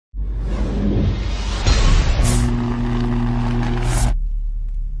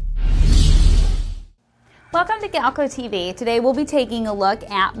Galco TV. Today we'll be taking a look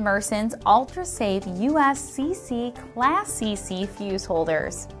at Mersen's Ultrasafe USCC Class CC fuse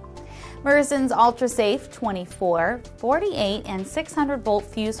holders. Mersen's Ultrasafe 24, 48, and 600 volt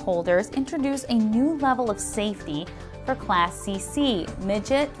fuse holders introduce a new level of safety for Class CC,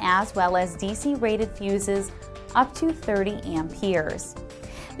 Midget, as well as DC rated fuses up to 30 amperes.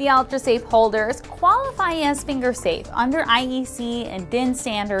 The Ultrasafe holders qualify as finger safe under IEC and DIN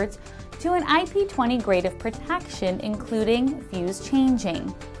standards to an IP20 grade of protection, including fuse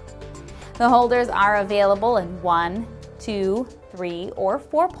changing. The holders are available in 1, 2, 3, or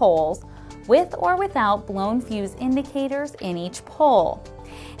 4 poles, with or without blown fuse indicators in each pole.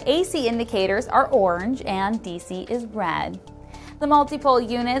 AC indicators are orange and DC is red. The multi-pole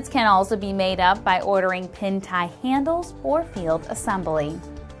units can also be made up by ordering pin tie handles for field assembly.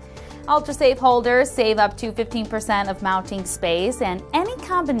 Ultrasafe holders save up to 15% of mounting space, and any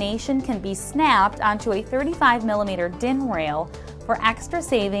combination can be snapped onto a 35mm DIN rail for extra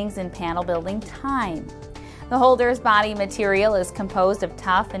savings in panel building time. The holder's body material is composed of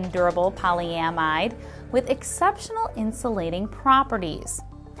tough and durable polyamide with exceptional insulating properties.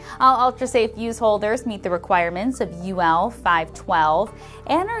 All Ultrasafe fuse holders meet the requirements of UL 512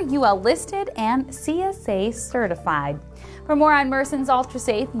 and are UL listed and CSA certified. For more on Mersen's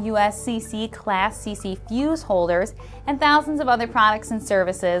Ultrasafe USCC Class CC fuse holders and thousands of other products and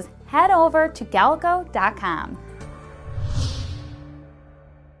services, head over to galco.com.